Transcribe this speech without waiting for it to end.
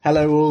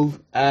Hello all,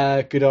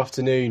 good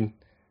afternoon.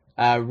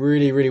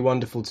 Really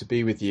wonderful to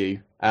be with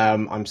you.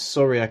 I'm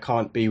sorry I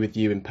can't be with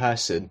you in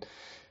person.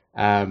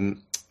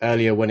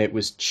 Earlier when it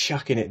was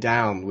chucking it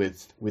down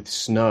with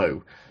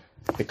snow,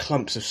 the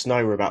clumps of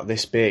snow were about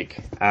this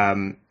big,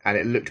 and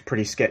it looked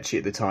pretty sketchy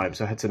at the time,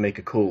 so I had to make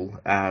a call,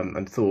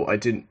 and thought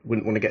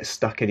wouldn't want to get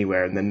stuck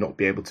anywhere and then not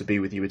be able to be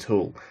with you at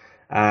all.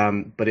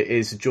 But it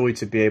is a joy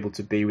to be able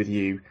to be with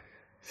you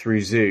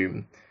through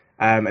Zoom.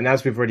 And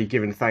as we've already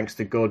given thanks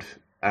to God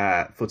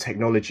for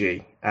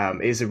technology,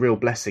 it is a real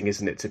blessing,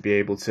 isn't it, to be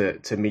able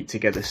to meet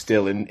together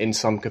still in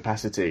some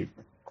capacity.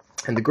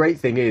 And the great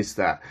thing is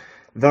that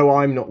though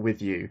I'm not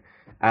with you,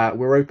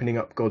 we're opening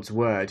up God's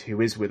word,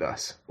 who is with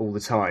us all the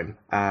time.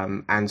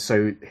 And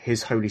so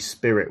his Holy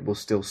Spirit will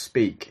still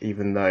speak,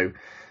 even though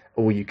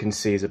all you can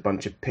see is a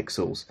bunch of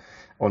pixels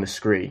on a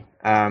screen.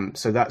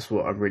 So that's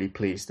what I'm really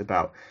pleased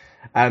about.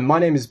 My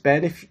name is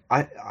Ben. If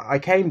I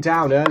came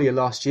down earlier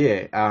last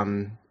year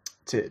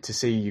to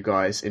see you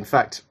guys. In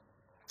fact,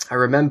 I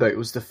remember it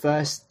was the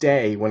first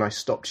day when I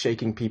stopped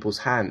shaking people's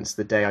hands,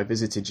 the day I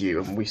visited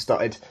you, and we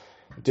started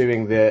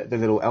doing the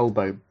little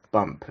elbow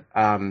bump.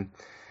 And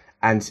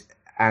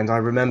I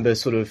remember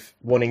sort of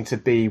wanting to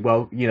be,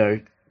 well,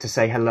 to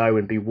say hello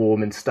and be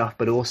warm and stuff,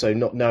 but also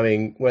not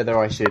knowing whether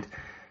I should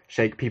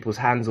shake people's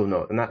hands or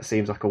not. And that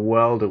seems like a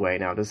world away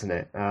now, doesn't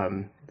it?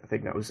 I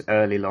think that was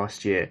early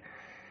last year.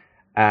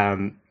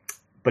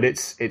 But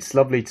it's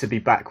lovely to be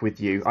back with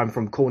you. I'm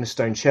from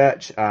Cornerstone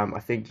Church. I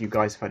think you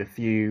guys have had a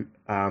few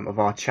of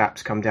our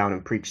chaps come down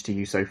and preach to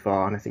you so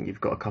far, and I think you've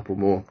got a couple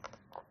more.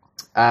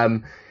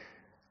 I'm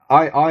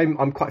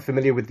quite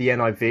familiar with the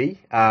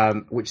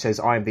NIV, which says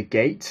 "I am the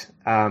gate,"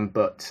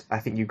 but I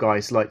think you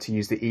guys like to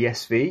use the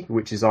ESV,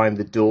 which is "I am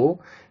the door."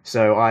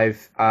 So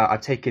I've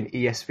taken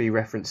ESV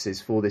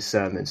references for this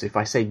sermon. So if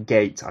I say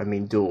gate, I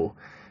mean door,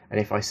 and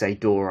if I say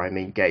door, I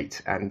mean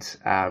gate, and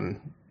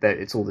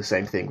it's all the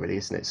same thing, really,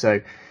 isn't it?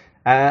 So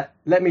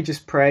let me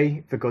just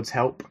pray for God's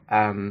help,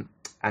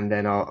 and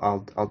then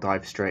I'll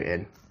dive straight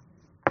in.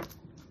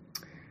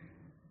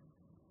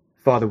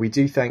 Father, we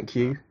do thank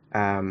you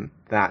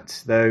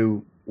that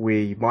though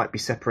we might be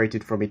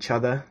separated from each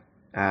other,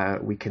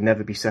 we can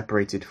never be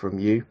separated from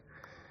you.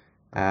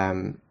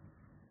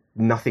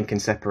 Nothing can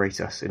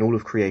separate us in all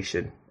of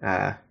creation,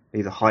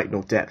 neither height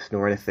nor depth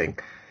nor anything.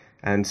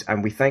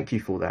 And we thank you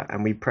for that.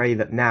 And we pray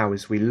that now,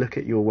 as we look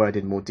at your word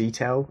in more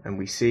detail and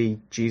we see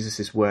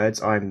Jesus's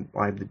words, I'm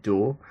the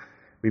door,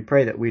 we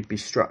pray that we'd be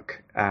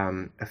struck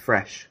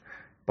afresh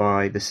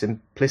by the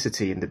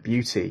simplicity and the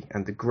beauty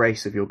and the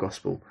grace of your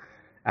gospel.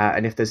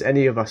 And if there's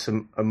any of us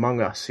among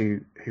us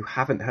who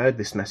haven't heard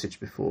this message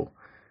before,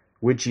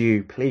 would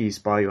you please,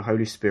 by your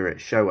Holy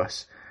Spirit, show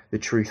us the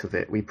truth of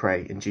it, we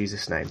pray in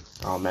Jesus' name.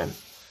 Amen.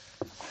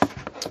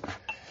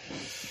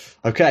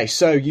 Okay,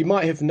 so you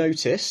might have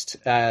noticed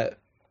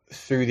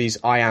through these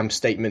I am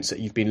statements that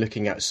you've been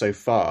looking at so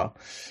far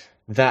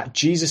that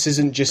Jesus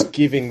isn't just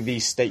giving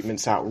these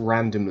statements out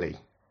randomly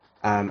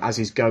as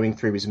he's going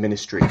through his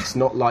ministry. It's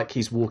not like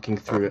he's walking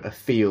through a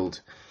field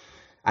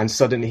and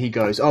suddenly he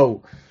goes,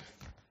 oh,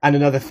 and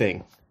another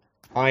thing,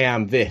 I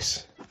am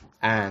this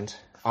and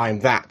I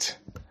am that.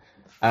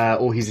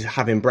 Or he's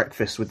having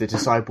breakfast with the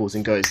disciples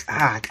and goes,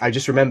 I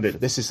just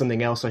remembered, this is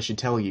something else I should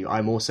tell you.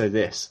 I'm also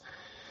this.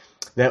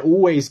 They're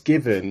always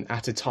given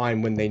at a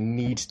time when they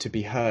need to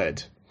be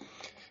heard.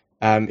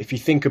 If you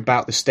think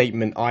about the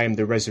statement, I am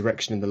the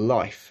resurrection and the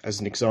life,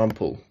 as an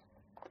example,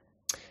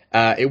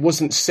 it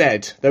wasn't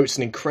said, though it's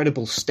an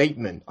incredible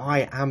statement,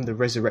 I am the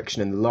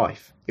resurrection and the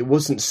life. It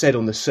wasn't said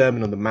on the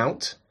Sermon on the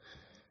Mount,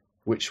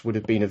 which would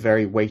have been a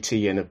very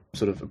weighty and a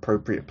sort of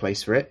appropriate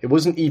place for it. It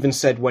wasn't even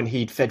said when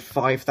he'd fed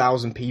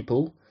 5,000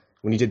 people,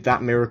 when he did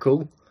that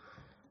miracle.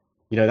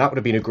 That would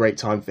have been a great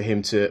time for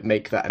him to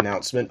make that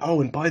announcement. Oh,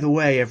 and by the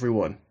way,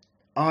 everyone,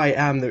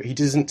 he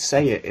doesn't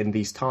say it in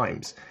these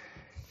times.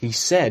 He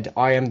said,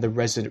 I am the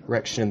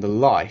resurrection and the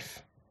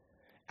life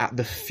at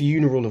the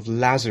funeral of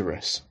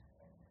Lazarus.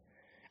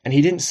 And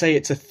he didn't say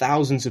it to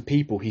thousands of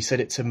people. He said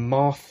it to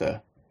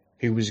Martha,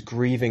 who was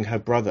grieving her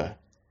brother.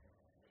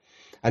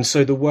 And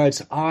so the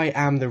words, I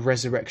am the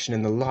resurrection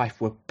and the life,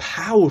 were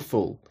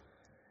powerful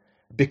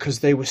because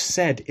they were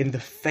said in the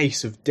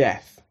face of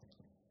death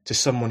to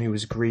someone who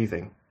was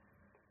grieving.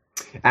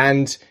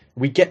 And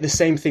we get the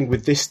same thing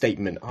with this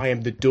statement, I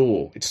am the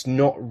door. It's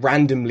not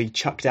randomly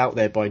chucked out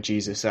there by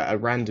Jesus at a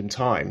random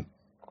time.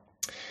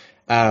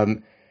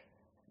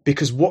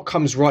 Because what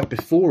comes right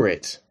before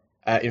it,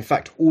 in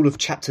fact, all of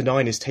chapter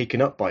 9 is taken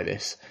up by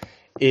this,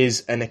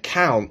 is an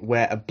account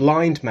where a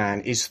blind man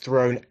is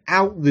thrown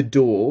out the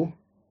door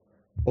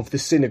of the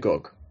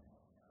synagogue.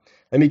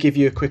 Let me give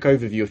you a quick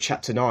overview of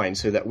chapter 9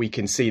 so that we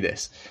can see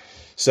this.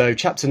 So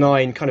chapter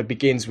 9 kind of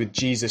begins with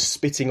Jesus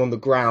spitting on the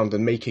ground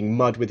and making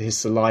mud with his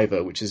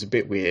saliva, which is a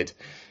bit weird.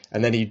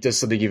 And then he does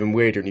something even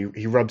weirder, and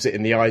he rubs it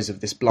in the eyes of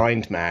this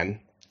blind man.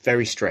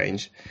 Very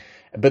strange.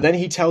 But then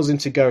he tells him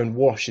to go and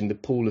wash in the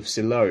pool of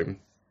Siloam.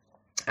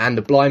 And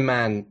the blind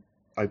man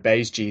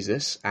obeys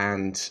Jesus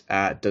and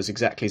does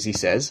exactly as he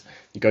says.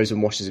 He goes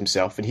and washes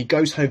himself, and he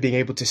goes home being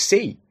able to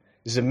see.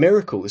 It's a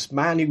miracle. This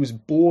man who was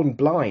born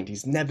blind,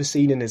 he's never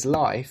seen in his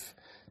life,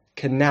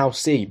 can now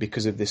see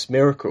because of this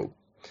miracle.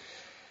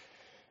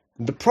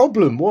 The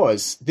problem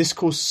was this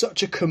caused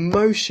such a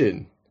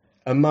commotion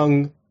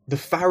among the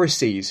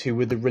Pharisees, who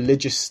were the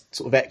religious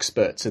sort of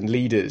experts and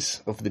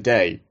leaders of the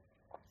day.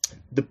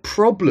 The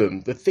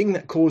problem, the thing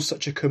that caused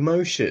such a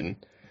commotion,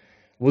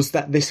 was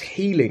that this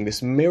healing,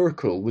 this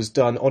miracle, was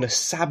done on a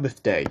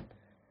Sabbath day,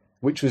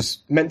 which was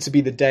meant to be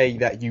the day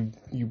that you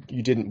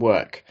didn't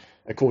work,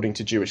 according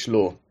to Jewish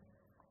law.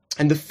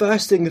 And the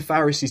first thing the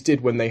Pharisees did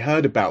when they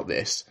heard about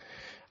this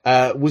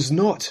was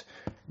not,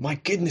 my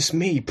goodness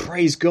me,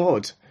 praise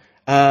God,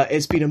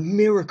 it's been a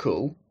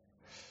miracle.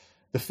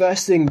 The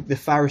first thing the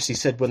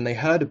Pharisees said when they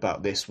heard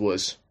about this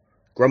was,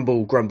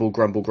 grumble, grumble,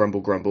 grumble,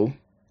 grumble, grumble.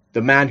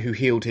 The man who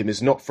healed him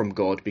is not from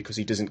God because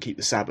he doesn't keep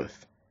the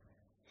Sabbath.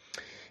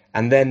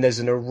 And then there's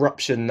an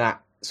eruption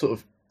that sort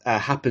of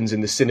happens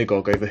in the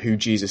synagogue over who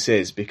Jesus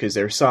is, because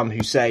there are some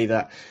who say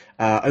that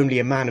only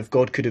a man of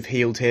God could have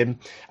healed him,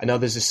 and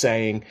others are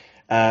saying,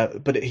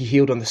 but he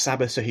healed on the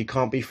Sabbath, so he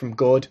can't be from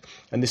God.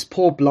 And this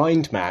poor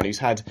blind man, who's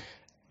had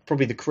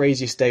probably the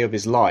craziest day of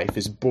his life,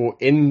 is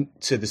brought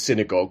into the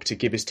synagogue to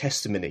give his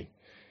testimony.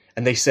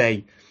 And they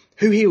say,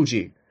 who healed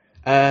you?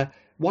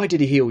 Why did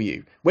he heal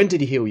you? When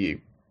did he heal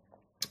you?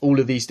 All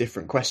of these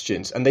different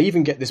questions. And they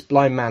even get this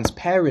blind man's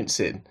parents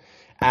in,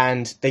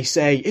 and they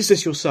say, is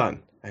this your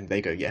son? And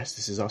they go, yes,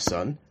 this is our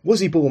son. Was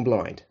he born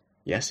blind?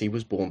 Yes, he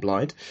was born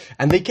blind.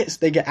 And they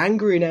get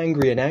angry and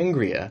angry and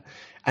angrier.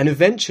 And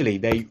eventually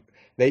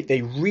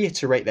they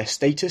reiterate their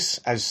status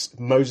as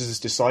Moses'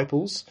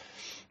 disciples.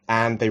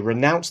 And they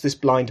renounce this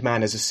blind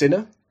man as a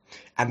sinner.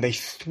 And they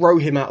throw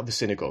him out of the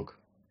synagogue.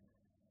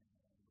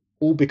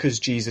 All because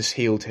Jesus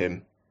healed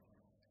him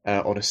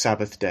on a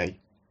Sabbath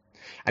day.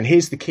 And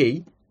here's the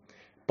key.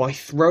 By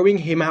throwing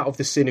him out of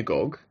the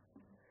synagogue,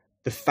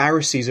 the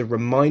Pharisees are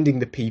reminding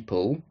the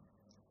people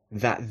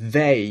that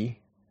they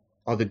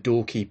are the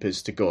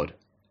doorkeepers to God.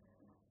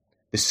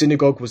 The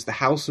synagogue was the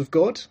house of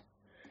God,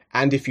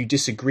 and if you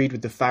disagreed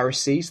with the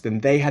Pharisees,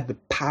 then they had the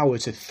power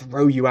to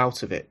throw you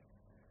out of it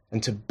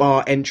and to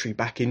bar entry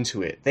back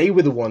into it. They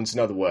were the ones, in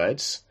other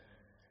words,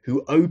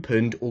 who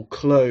opened or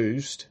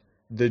closed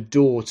the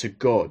door to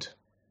God.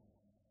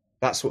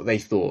 That's what they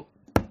thought.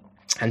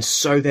 And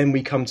so then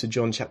we come to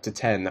John chapter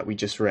 10 that we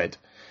just read,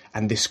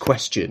 and this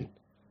question,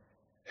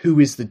 who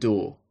is the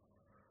door?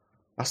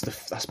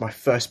 That's my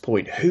first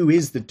point. Who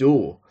is the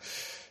door?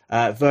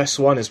 Verse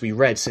 1, as we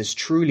read, says,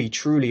 truly,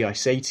 truly, I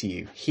say to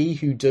you, he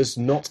who does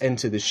not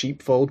enter the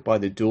sheepfold by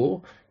the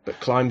door, but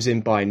climbs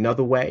in by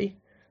another way,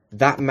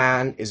 that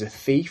man is a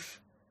thief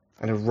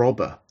and a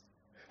robber.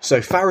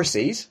 So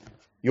Pharisees,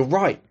 you're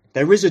right.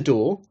 There is a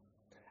door,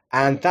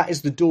 and that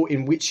is the door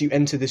in which you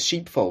enter the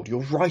sheepfold.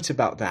 You're right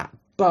about that.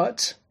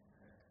 But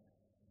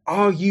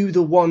are you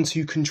the ones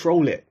who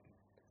control it?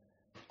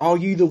 Are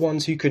you the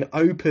ones who can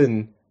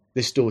open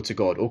this door to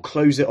God or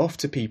close it off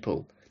to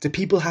people? Do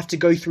people have to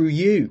go through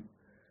you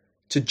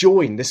to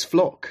join this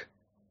flock?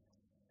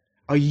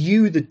 Are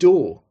you the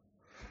door?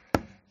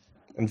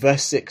 And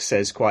verse 6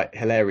 says quite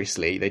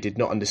hilariously, they did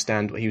not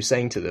understand what he was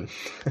saying to them.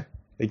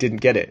 They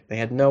didn't get it. They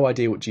had no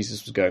idea what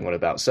Jesus was going on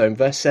about. So in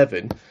verse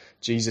 7,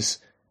 Jesus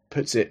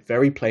puts it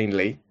very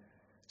plainly.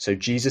 So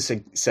Jesus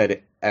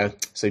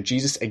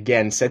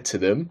again said to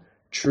them,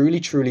 truly,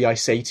 truly, I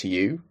say to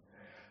you,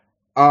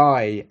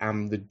 I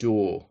am the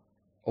door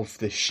of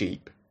the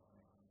sheep.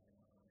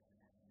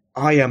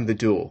 I am the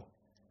door,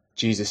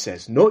 Jesus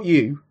says. Not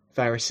you,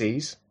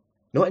 Pharisees,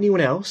 not anyone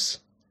else.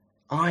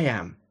 I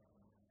am.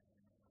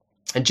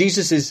 And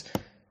Jesus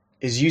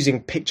is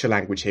using picture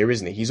language here,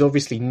 isn't he? He's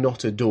obviously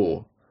not a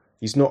door.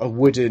 He's not a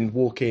wooden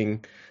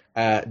walking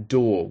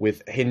door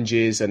with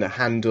hinges and a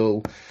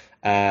handle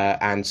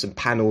and some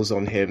panels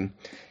on him.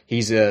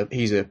 He's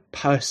a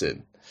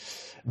person,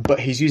 but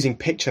he's using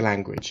picture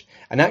language.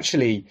 And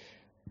actually,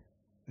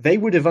 they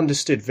would have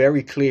understood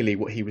very clearly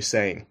what he was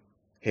saying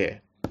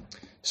here.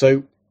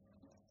 So,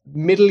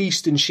 Middle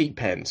Eastern sheep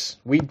pens,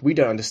 we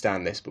don't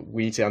understand this, but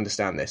we need to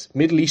understand this.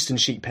 Middle Eastern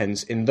sheep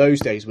pens in those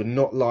days were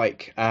not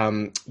like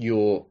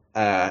your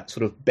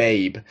sort of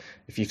Babe,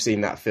 if you've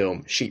seen that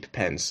film, sheep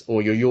pens,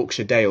 or your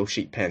Yorkshire Dale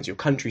sheep pens, your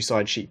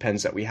countryside sheep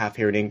pens that we have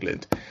here in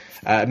England.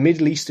 A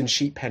Middle Eastern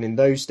sheep pen in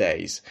those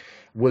days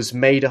was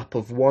made up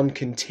of one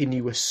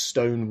continuous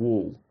stone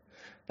wall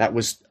that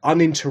was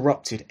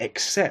uninterrupted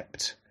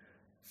except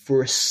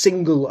for a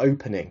single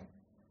opening,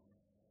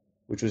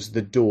 which was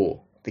the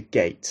door, the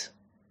gate.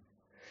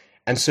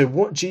 And so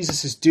what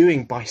Jesus is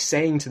doing by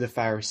saying to the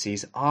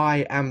Pharisees,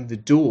 I am the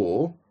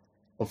door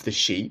of the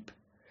sheep,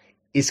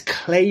 is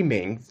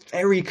claiming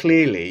very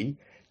clearly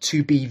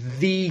to be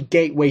the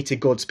gateway to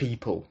God's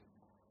people.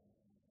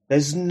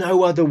 There's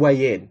no other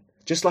way in.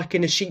 Just like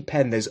in a sheep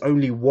pen, there's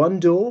only one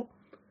door.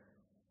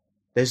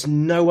 There's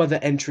no other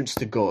entrance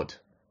to God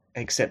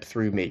except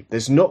through me.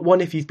 There's not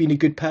one if you've been a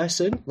good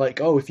person,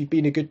 like, oh, if you've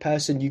been a good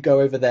person, you go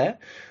over there.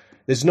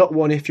 There's not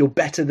one if you're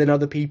better than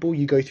other people,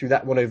 you go through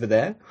that one over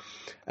there.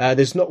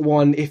 There's not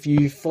one if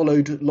you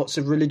followed lots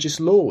of religious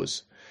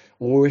laws,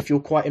 or if you're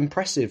quite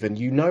impressive and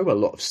you know a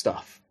lot of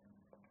stuff.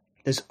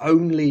 There's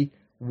only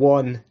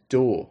one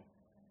door,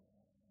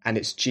 and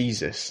it's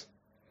Jesus.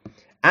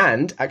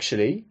 And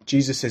actually,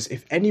 Jesus says,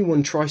 if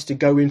anyone tries to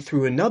go in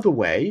through another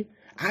way,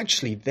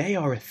 actually, they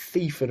are a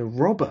thief and a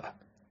robber.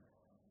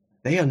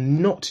 They are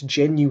not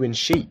genuine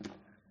sheep.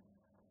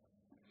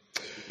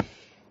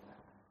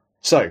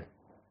 So,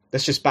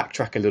 let's just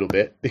backtrack a little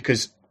bit,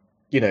 because,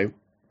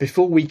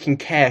 before we can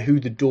care who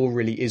the door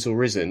really is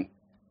or isn't,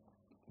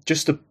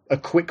 just a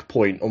quick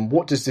point on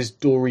what does this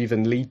door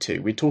even lead to.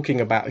 We're talking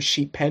about a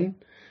sheep pen.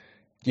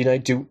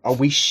 Are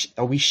we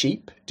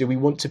sheep? Do we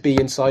want to be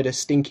inside a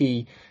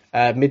stinky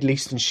Middle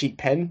Eastern sheep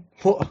pen?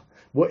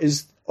 What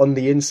is on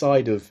the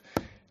inside of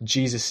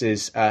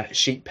Jesus's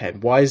sheep pen?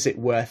 Why is it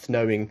worth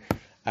knowing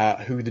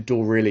who the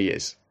door really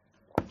is?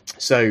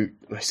 So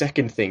my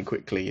second thing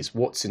quickly is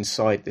what's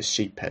inside this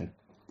sheep pen.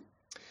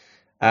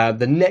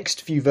 The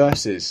next few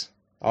verses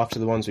after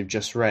the ones we've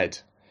just read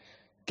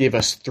give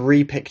us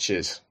 3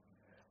 pictures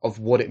of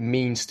what it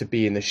means to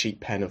be in the sheep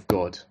pen of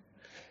God.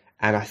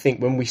 And I think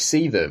when we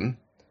see them,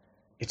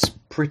 it's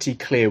pretty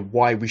clear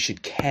why we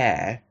should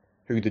care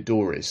who the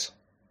door is,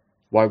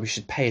 why we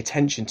should pay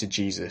attention to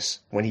Jesus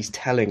when he's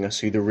telling us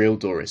who the real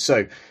door is.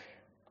 So,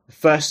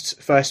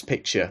 first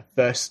picture,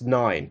 verse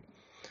 9,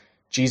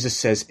 Jesus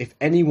says, if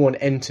anyone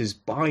enters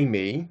by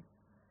me,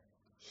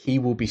 he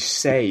will be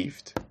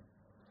saved.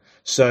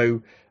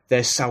 So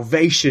there's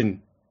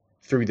salvation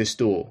through this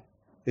door,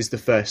 is the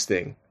first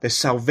thing. There's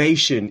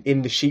salvation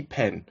in the sheep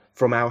pen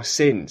from our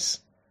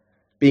sins.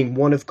 Being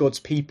one of God's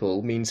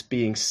people means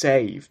being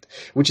saved,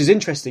 which is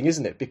interesting,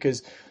 isn't it?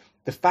 Because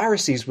the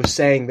Pharisees were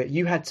saying that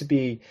you had to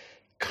be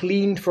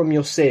cleaned from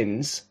your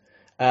sins,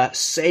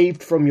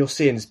 saved from your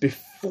sins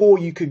before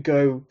you could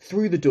go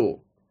through the door.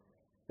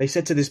 They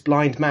said to this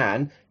blind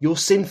man, you're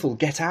sinful,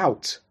 get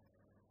out.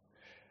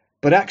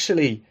 But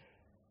actually,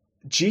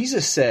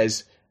 Jesus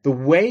says the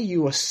way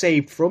you are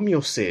saved from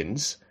your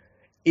sins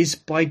is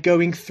by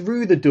going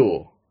through the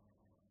door.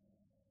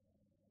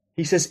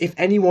 He says, if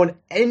anyone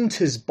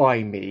enters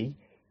by me,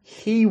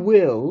 he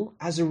will,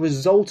 as a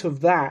result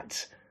of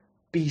that,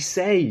 be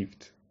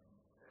saved.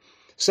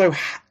 So,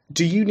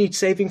 do you need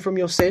saving from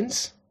your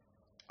sins?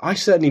 I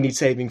certainly need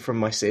saving from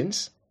my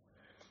sins.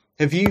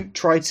 Have you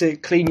tried to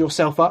clean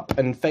yourself up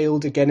and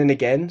failed again and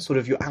again? Sort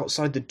of you're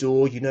outside the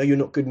door, you're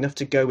not good enough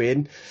to go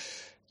in,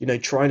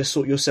 trying to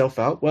sort yourself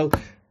out. Well,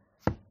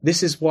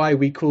 this is why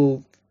we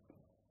call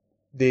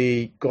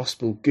the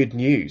gospel good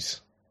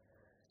news,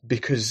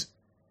 because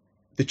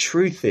the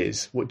truth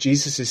is, what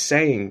Jesus is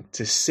saying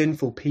to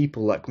sinful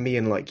people like me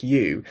and like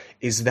you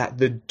is that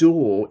the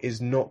door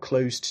is not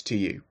closed to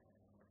you.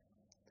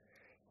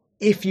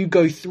 If you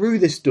go through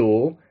this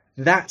door,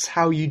 that's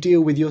how you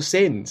deal with your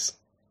sins.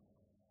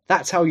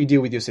 That's how you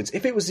deal with your sins.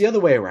 If it was the other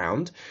way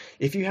around,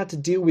 if you had to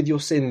deal with your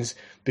sins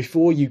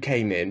before you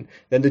came in,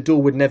 then the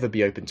door would never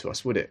be open to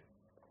us, would it?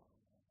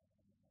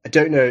 I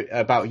don't know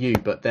about you,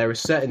 but there are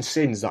certain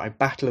sins that I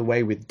battle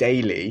away with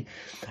daily,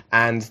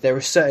 and there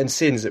are certain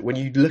sins that when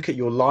you look at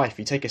your life,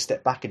 you take a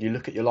step back and you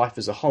look at your life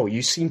as a whole,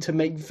 you seem to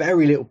make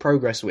very little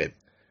progress with.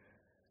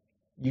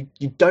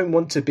 You don't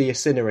want to be a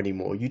sinner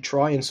anymore. You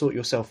try and sort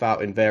yourself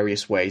out in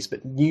various ways,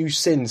 but new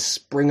sins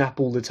spring up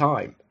all the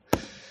time.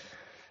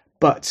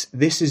 But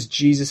this is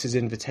Jesus'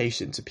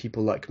 invitation to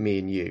people like me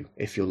and you,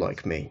 if you're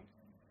like me.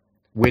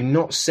 We're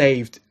not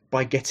saved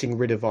by getting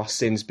rid of our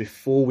sins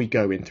before we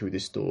go in through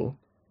this door,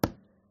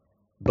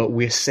 but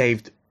we're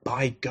saved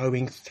by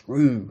going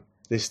through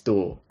this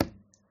door.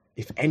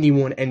 If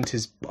anyone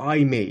enters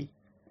by me,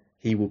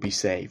 he will be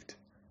saved.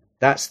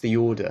 That's the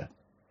order.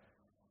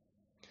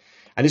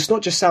 And it's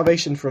not just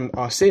salvation from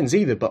our sins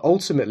either, but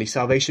ultimately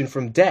salvation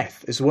from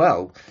death as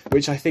well,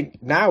 which I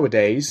think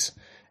nowadays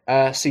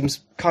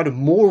seems kind of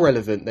more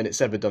relevant than it's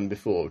ever done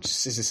before, which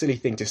is a silly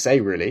thing to say,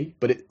 really,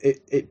 but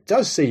it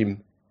does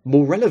seem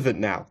more relevant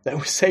now that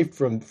we're saved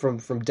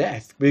from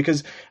death,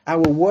 because our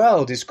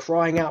world is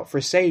crying out for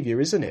a saviour,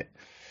 isn't it?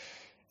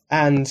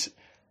 And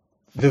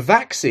the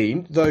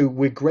vaccine, though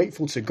we're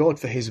grateful to God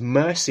for his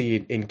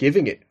mercy in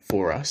giving it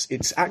for us,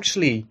 it's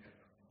actually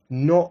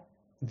not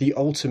the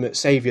ultimate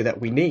saviour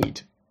that we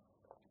need,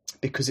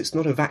 because it's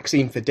not a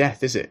vaccine for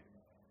death, is it?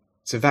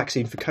 It's a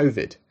vaccine for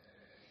COVID.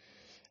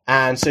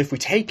 And so if we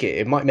take it,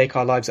 it might make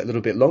our lives a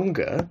little bit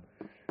longer,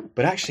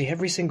 but actually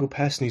every single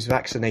person who's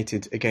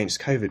vaccinated against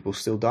COVID will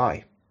still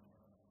die.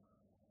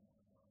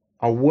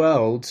 Our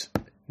world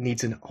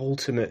needs an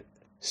ultimate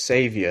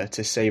saviour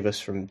to save us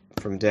from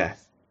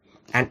death.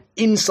 And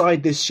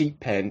inside this sheep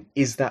pen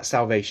is that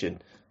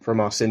salvation from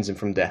our sins and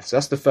from death. So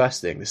that's the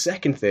first thing. The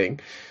second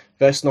thing,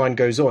 verse 9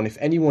 goes on, if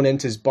anyone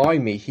enters by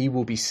me, he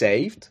will be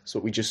saved. That's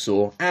what we just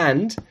saw.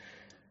 And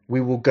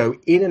we will go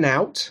in and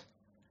out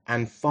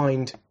and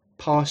find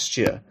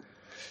pasture.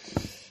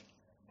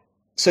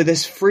 So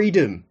there's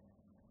freedom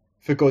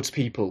for God's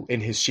people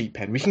in his sheep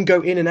pen. We can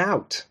go in and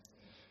out.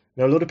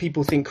 Now, a lot of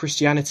people think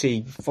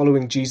Christianity,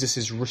 following Jesus,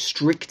 is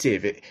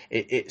restrictive.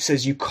 It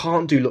says you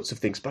can't do lots of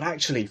things. But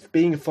actually,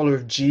 being a follower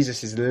of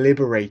Jesus is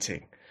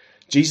liberating.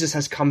 Jesus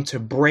has come to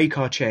break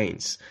our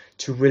chains,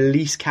 to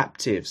release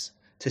captives,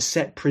 to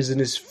set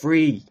prisoners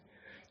free.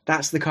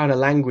 That's the kind of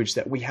language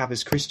that we have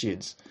as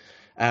Christians.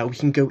 We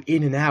can go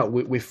in and out.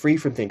 We're free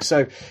from things.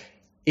 So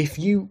if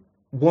you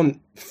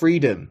want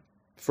freedom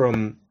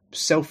from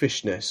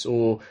selfishness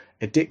or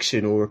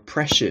addiction or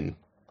oppression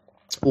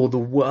or the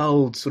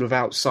world sort of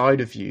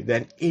outside of you,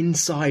 then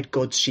inside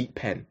God's sheep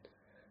pen,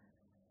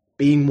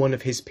 being one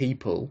of his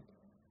people,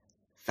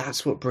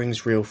 that's what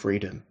brings real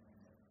freedom.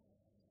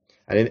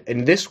 And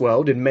in this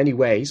world, in many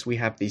ways, we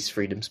have these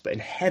freedoms, but in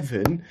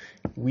heaven,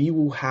 we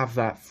will have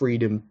that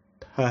freedom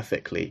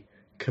perfectly,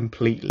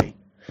 completely.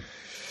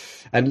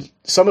 And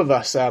some of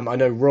us, I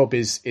know Rob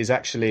is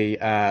actually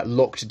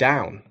locked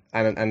down,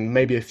 and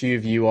maybe a few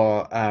of you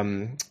are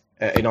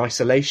in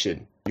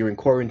isolation. You're in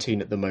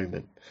quarantine at the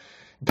moment.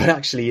 But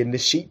actually, in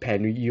this sheep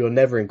pen, you're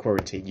never in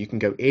quarantine. You can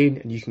go in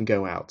and you can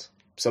go out.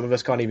 Some of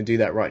us can't even do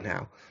that right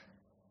now.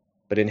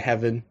 But in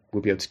heaven,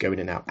 we'll be able to go in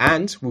and out.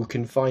 And we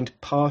can find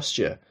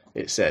pasture,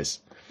 it says.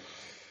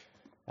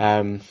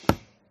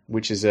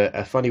 Which is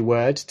a funny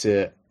word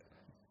to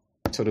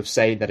sort of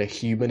say that a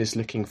human is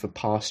looking for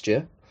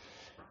pasture.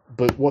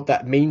 But what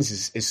that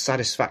means is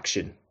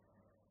satisfaction,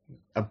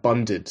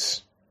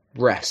 abundance,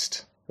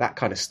 rest, that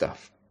kind of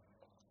stuff.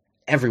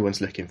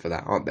 Everyone's looking for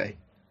that, aren't they?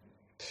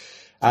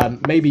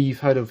 Maybe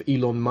you've heard of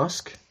Elon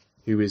Musk,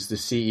 who is the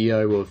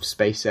CEO of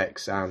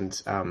SpaceX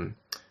and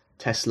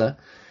Tesla.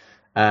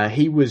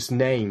 He was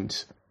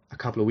named a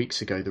couple of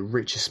weeks ago the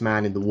richest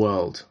man in the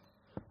world.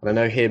 And I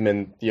know him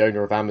and the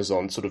owner of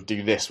Amazon sort of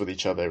do this with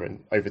each other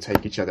and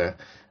overtake each other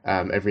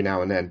every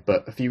now and then.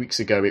 But a few weeks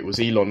ago, it was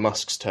Elon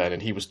Musk's turn,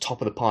 and he was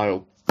top of the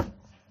pile.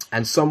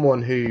 And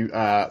someone who,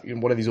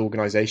 in one of these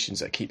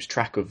organizations that keeps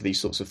track of these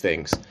sorts of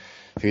things,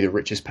 who the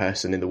richest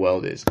person in the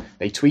world is,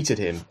 they tweeted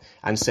him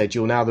and said,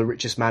 "You're now the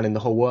richest man in the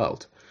whole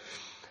world."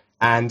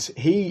 And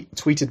he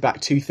tweeted back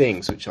two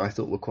things, which I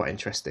thought were quite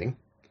interesting.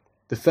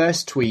 The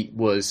first tweet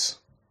was,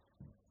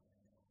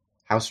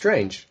 "How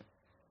strange,"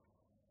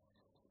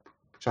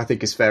 which I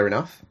think is fair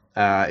enough.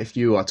 If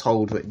you are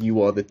told that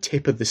you are the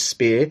tip of the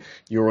spear,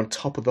 you're on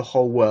top of the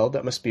whole world,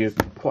 that must be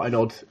quite an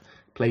odd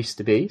place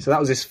to be. So that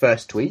was his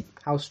first tweet.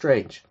 How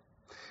strange.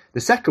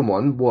 The second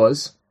one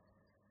was,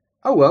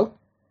 "Oh well,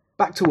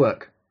 back to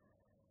work."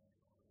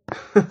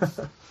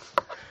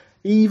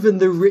 Even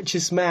the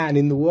richest man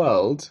in the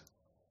world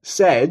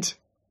said,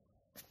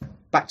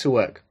 back to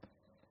work,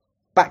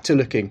 back to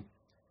looking,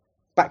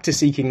 back to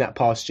seeking that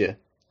pasture,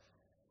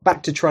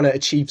 back to trying to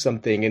achieve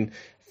something and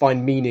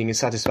find meaning and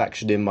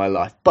satisfaction in my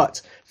life.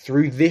 But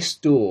through this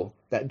door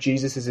that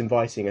Jesus is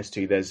inviting us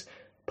to, there's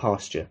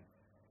pasture,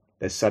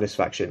 there's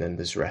satisfaction, and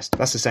there's rest.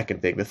 That's the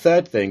second thing. The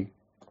third thing,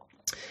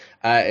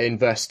 in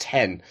verse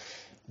 10,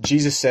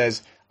 Jesus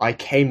says, "I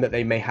came that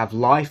they may have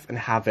life and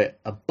have it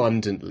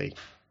abundantly."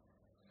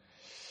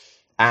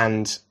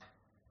 And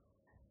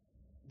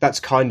that's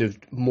kind of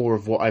more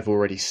of what I've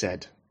already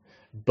said.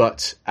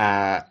 But,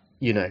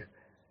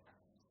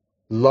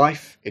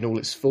 life in all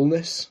its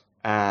fullness,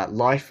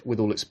 life with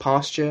all its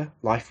pasture,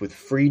 life with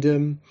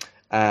freedom,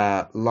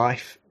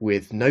 life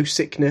with no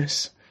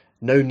sickness,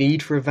 no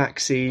need for a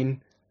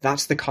vaccine.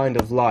 That's the kind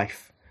of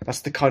life, that's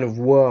the kind of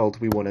world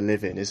we want to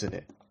live in, isn't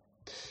it?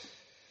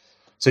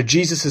 So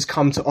Jesus has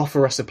come to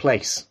offer us a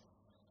place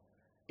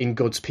in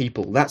God's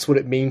people. That's what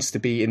it means to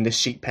be in this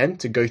sheep pen,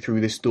 to go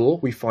through this door.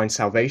 We find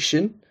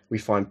salvation, we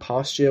find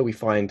pasture, we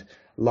find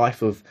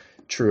life of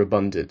true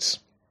abundance.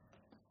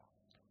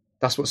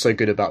 That's what's so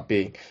good about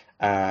being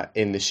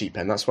in the sheep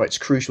pen. That's why it's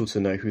crucial to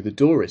know who the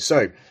door is.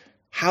 So,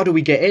 how do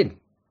we get in?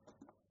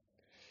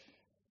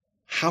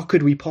 How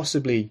could we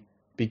possibly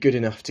be good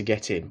enough to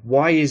get in?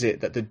 Why is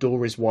it that the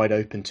door is wide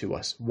open to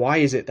us? Why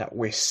is it that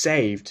we're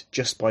saved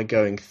just by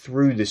going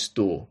through this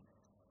door?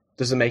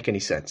 Doesn't make any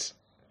sense.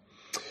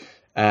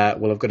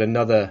 Well, I've got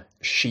another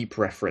sheep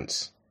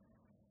reference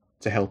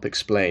to help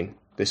explain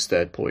this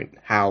third point.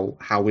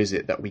 How is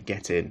it that we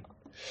get in?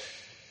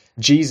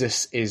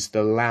 Jesus is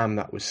the lamb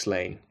that was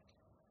slain.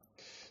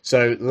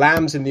 So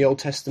lambs in the Old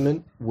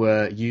Testament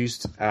were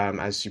used,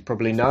 as you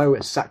probably know,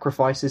 as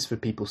sacrifices for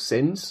people's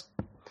sins.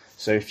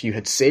 So if you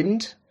had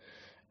sinned,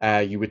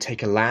 you would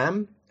take a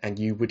lamb and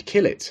you would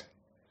kill it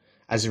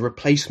as a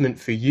replacement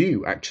for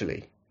you,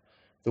 actually.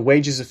 The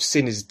wages of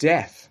sin is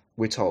death,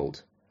 we're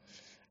told.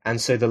 And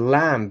so the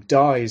lamb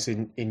dies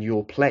in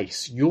your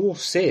place. Your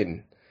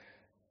sin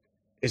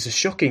is a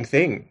shocking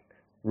thing,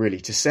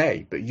 really, to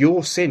say, but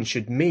your sin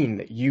should mean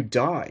that you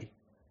die.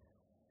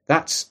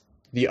 That's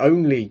the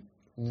only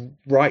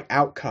right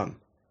outcome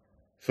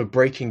for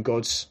breaking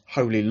God's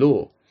holy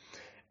law.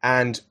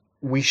 And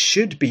we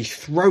should be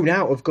thrown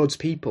out of God's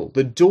people.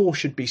 The door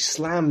should be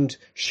slammed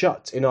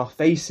shut in our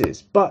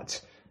faces.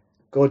 But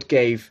God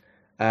gave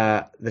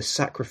the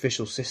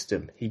sacrificial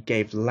system. He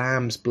gave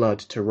lamb's blood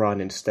to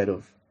run instead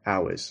of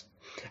ours.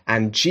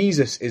 And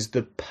Jesus is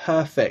the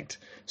perfect,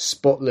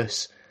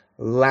 spotless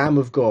Lamb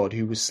of God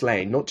who was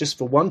slain, not just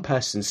for one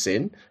person's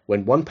sin,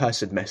 when one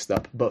person messed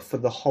up, but for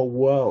the whole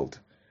world.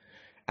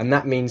 And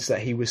that means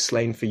that he was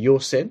slain for your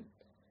sin.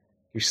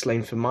 He was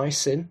slain for my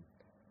sin.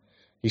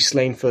 He was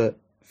slain for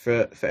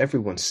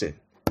everyone's sin.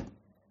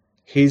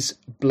 His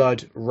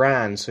blood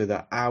ran so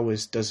that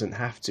ours doesn't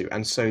have to.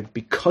 And so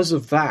because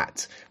of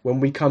that, when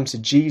we come to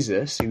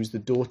Jesus, who's the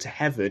door to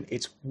heaven,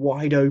 it's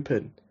wide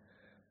open.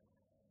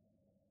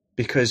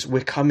 Because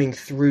we're coming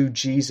through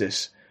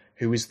Jesus,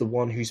 who is the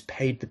one who's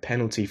paid the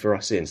penalty for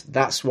our sins.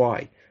 That's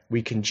why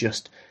we can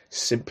just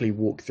simply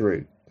walk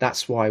through.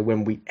 That's why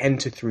when we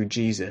enter through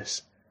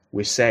Jesus,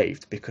 we're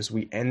saved, because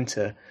we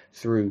enter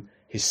through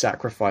his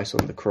sacrifice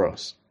on the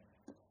cross.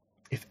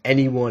 If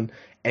anyone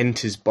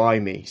enters by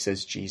me,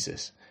 says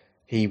Jesus,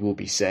 he will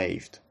be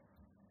saved.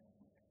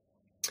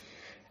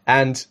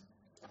 And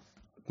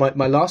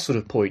my last sort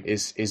of point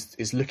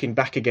is looking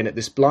back again at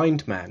this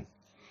blind man.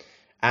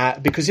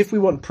 Because if we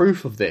want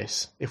proof of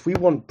this, if we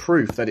want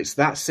proof that it's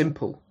that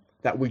simple,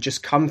 that we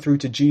just come through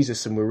to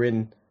Jesus and we're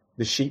in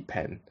the sheep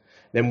pen,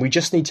 then we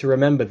just need to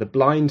remember the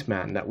blind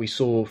man that we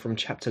saw from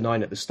chapter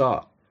 9 at the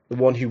start, the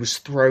one who was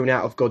thrown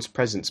out of God's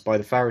presence by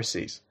the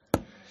Pharisees.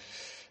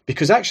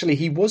 Because actually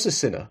he was a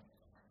sinner,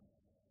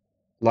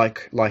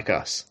 like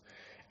us.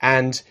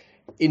 And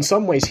in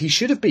some ways he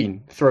should have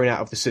been thrown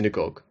out of the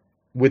synagogue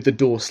with the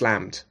door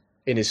slammed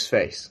in his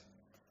face.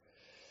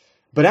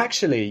 But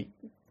actually,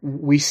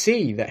 we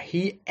see that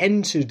he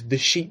entered the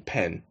sheep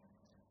pen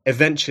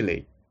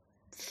eventually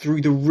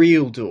through the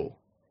real door,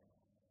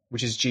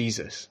 which is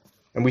Jesus.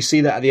 And we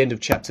see that at the end of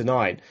chapter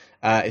 9.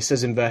 It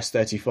says in verse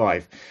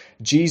 35,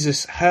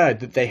 Jesus heard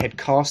that they had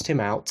cast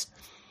him out,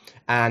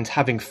 and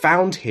having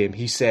found him,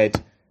 he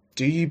said,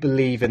 "Do you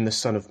believe in the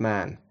Son of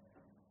Man?"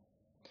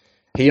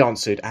 He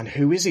answered, "And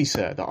who is he,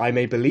 sir, that I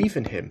may believe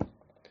in him?"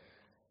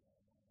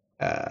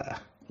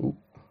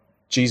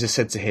 Jesus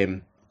said to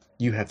him,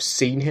 "You have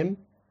seen him,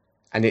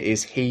 and it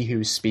is he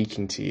who is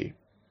speaking to you."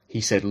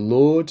 He said,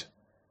 "Lord,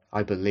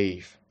 I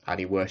believe," and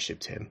he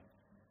worshipped him.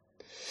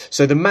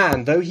 So the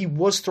man, though he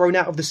was thrown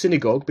out of the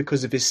synagogue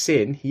because of his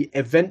sin, he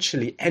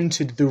eventually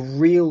entered the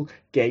real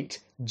gate,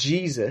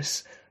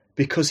 Jesus,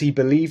 because he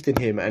believed in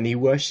him and he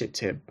worshipped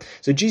him.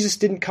 So Jesus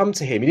didn't come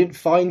to him, he didn't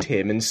find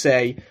him and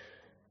say,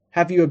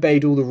 "Have you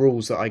obeyed all the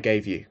rules that I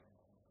gave you?"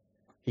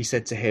 He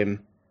said to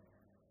him,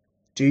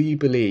 "Do you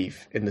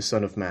believe in the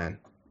Son of Man?"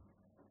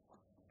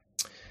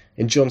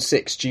 In John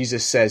 6,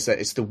 Jesus says that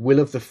it's the will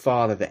of the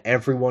Father that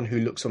everyone who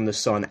looks on the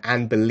Son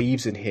and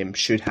believes in him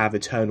should have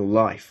eternal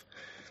life.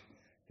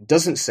 It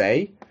doesn't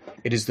say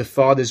it is the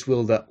Father's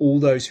will that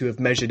all those who have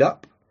measured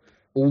up,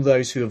 all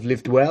those who have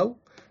lived well,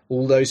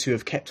 all those who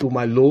have kept all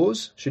my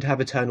laws should have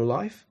eternal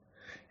life.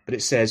 But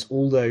it says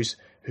all those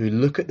who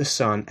look at the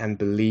Son and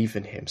believe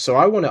in him. So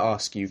I want to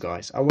ask you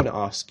guys, I want to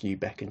ask you,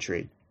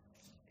 Becontree,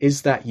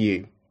 is that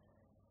you?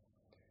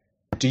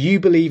 Do you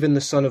believe in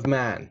the Son of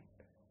Man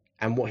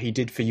and what he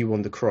did for you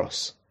on the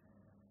cross?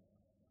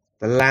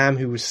 The Lamb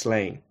who was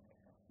slain?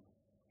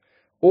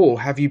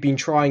 Or have you been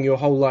trying your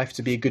whole life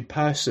to be a good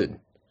person?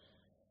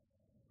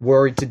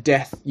 Worried to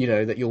death,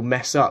 that you'll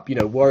mess up,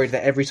 worried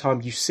that every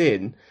time you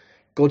sin,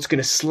 God's going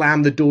to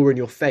slam the door in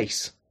your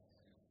face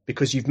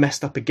because you've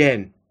messed up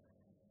again.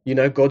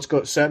 God's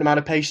got a certain amount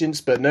of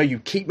patience, but no, you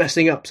keep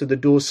messing up, so the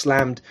door's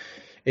slammed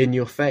in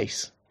your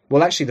face.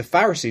 Well, actually, the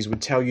Pharisees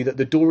would tell you that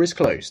the door is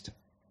closed,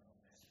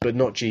 but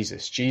not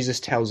Jesus. Jesus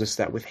tells us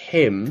that with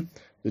him,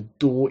 the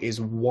door is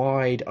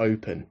wide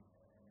open,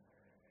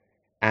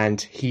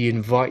 and he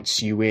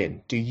invites you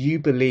in. Do you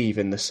believe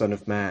in the Son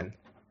of Man?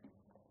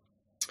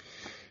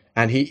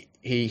 And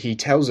he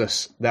tells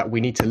us that we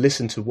need to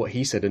listen to what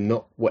he said and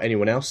not what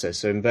anyone else says.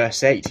 So in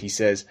verse 8, he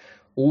says,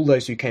 "All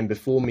those who came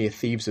before me are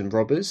thieves and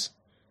robbers,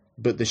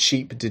 but the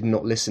sheep did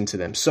not listen to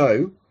them."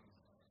 So,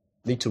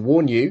 I need to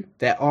warn you,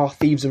 there are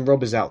thieves and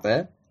robbers out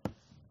there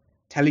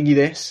telling you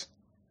this,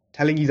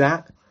 telling you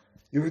that.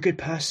 You're a good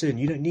person.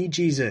 You don't need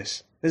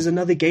Jesus. There's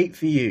another gate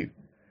for you.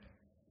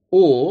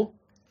 Or,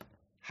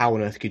 how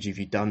on earth could you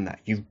have done that?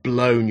 You've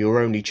blown your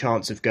only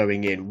chance of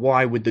going in.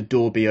 Why would the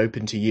door be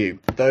open to you?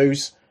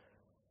 Those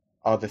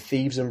are the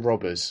thieves and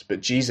robbers,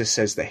 but Jesus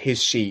says that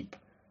his sheep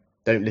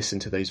don't listen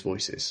to those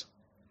voices.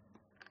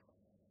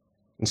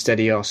 Instead,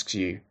 he asks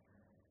you,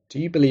 do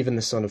you believe in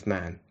the Son of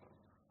Man?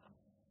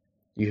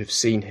 You have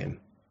seen him.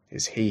 It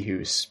is he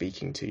who is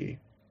speaking to you.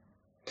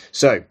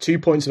 So, 2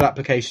 points of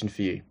application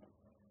for you,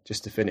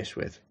 just to finish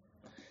with.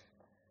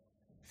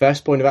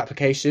 First point of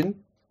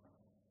application,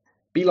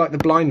 be like the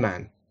blind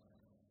man.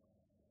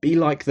 Be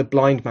like the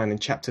blind man in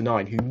chapter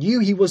 9, who knew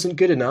he wasn't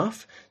good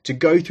enough to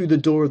go through the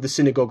door of the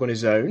synagogue on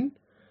his own,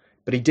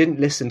 but he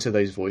didn't listen to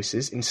those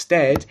voices.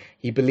 Instead,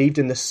 he believed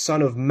in the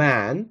Son of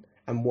Man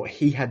and what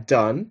he had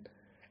done,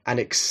 and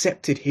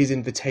accepted his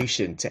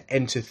invitation to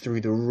enter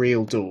through the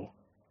real door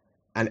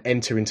and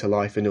enter into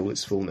life in all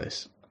its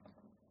fullness.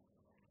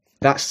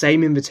 That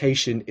same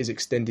invitation is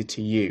extended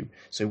to you.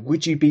 So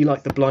would you be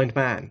like the blind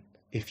man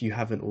if you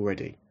haven't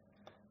already?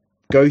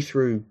 Go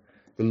through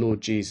the Lord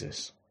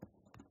Jesus.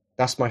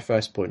 That's my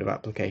first point of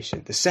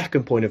application. The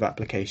second point of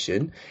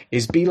application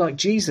is be like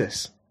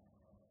Jesus.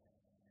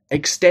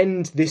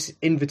 Extend this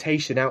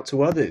invitation out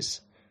to others.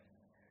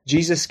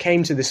 Jesus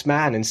came to this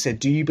man and said,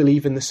 "Do you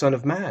believe in the Son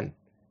of Man?"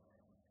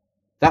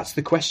 That's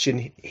the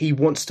question he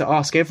wants to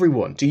ask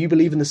everyone. Do you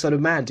believe in the Son of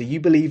Man? Do you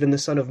believe in the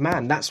Son of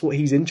Man? That's what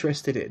he's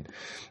interested in.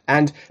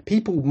 And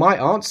people might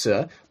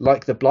answer,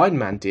 like the blind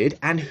man did,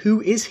 and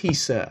who is he,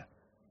 sir,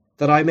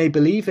 that I may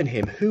believe in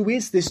him? Who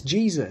is this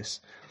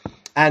Jesus?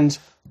 And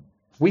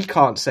we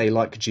can't say,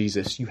 like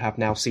Jesus, you have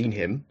now seen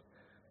him.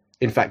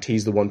 In fact,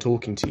 he's the one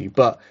talking to you.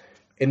 But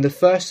in the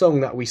first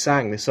song that we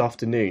sang this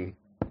afternoon,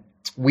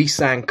 we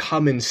sang,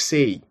 come and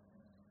see.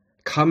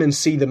 Come and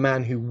see the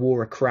man who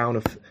wore a crown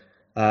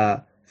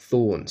of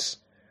thorns.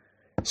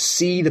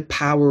 See the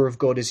power of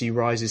God as he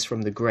rises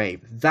from the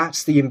grave.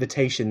 That's the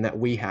invitation that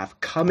we have.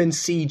 Come and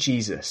see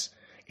Jesus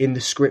in the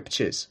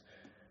scriptures.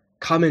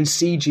 Come and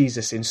see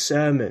Jesus in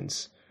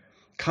sermons.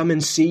 Come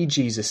and see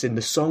Jesus in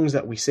the songs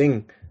that we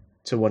sing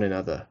to one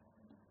another.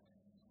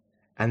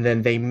 And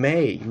then they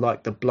may,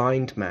 like the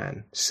blind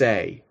man,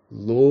 say,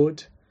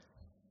 Lord,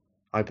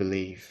 I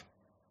believe,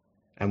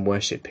 and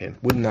worship him.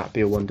 Wouldn't that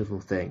be a wonderful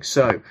thing?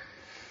 So,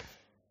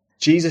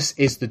 Jesus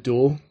is the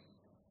door.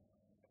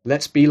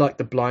 Let's be like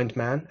the blind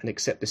man and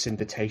accept this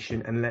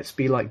invitation, and let's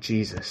be like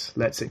Jesus.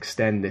 Let's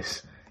extend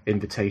this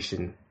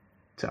invitation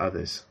to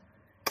others.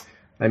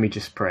 Let me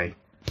just pray.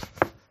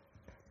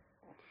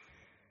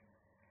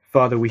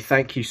 Father, we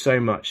thank you so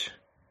much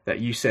that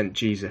you sent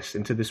Jesus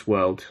into this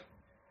world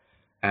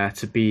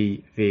to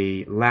be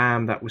the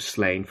lamb that was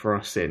slain for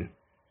our sin.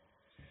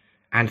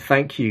 And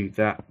thank you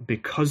that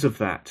because of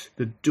that,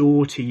 the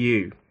door to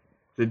you,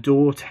 the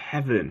door to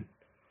heaven,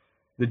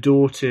 the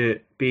door to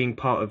being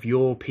part of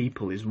your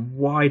people is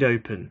wide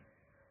open.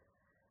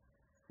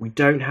 We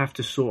don't have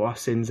to sort our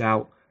sins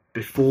out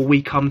before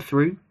we come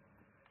through,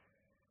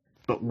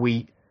 but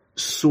we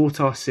sort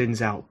our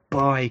sins out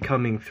by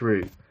coming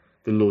through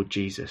the Lord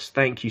Jesus.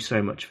 Thank you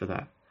so much for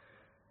that.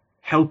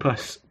 Help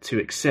us to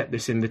accept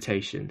this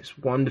invitation, this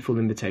wonderful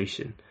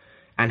invitation,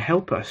 and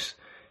help us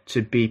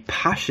to be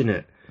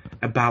passionate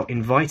about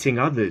inviting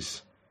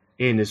others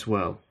in as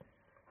well.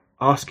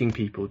 Asking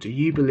people, do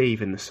you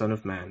believe in the Son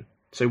of Man?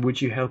 So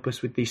would you help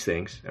us with these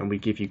things? And we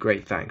give you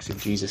great thanks in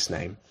Jesus'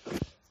 name.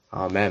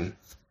 Amen.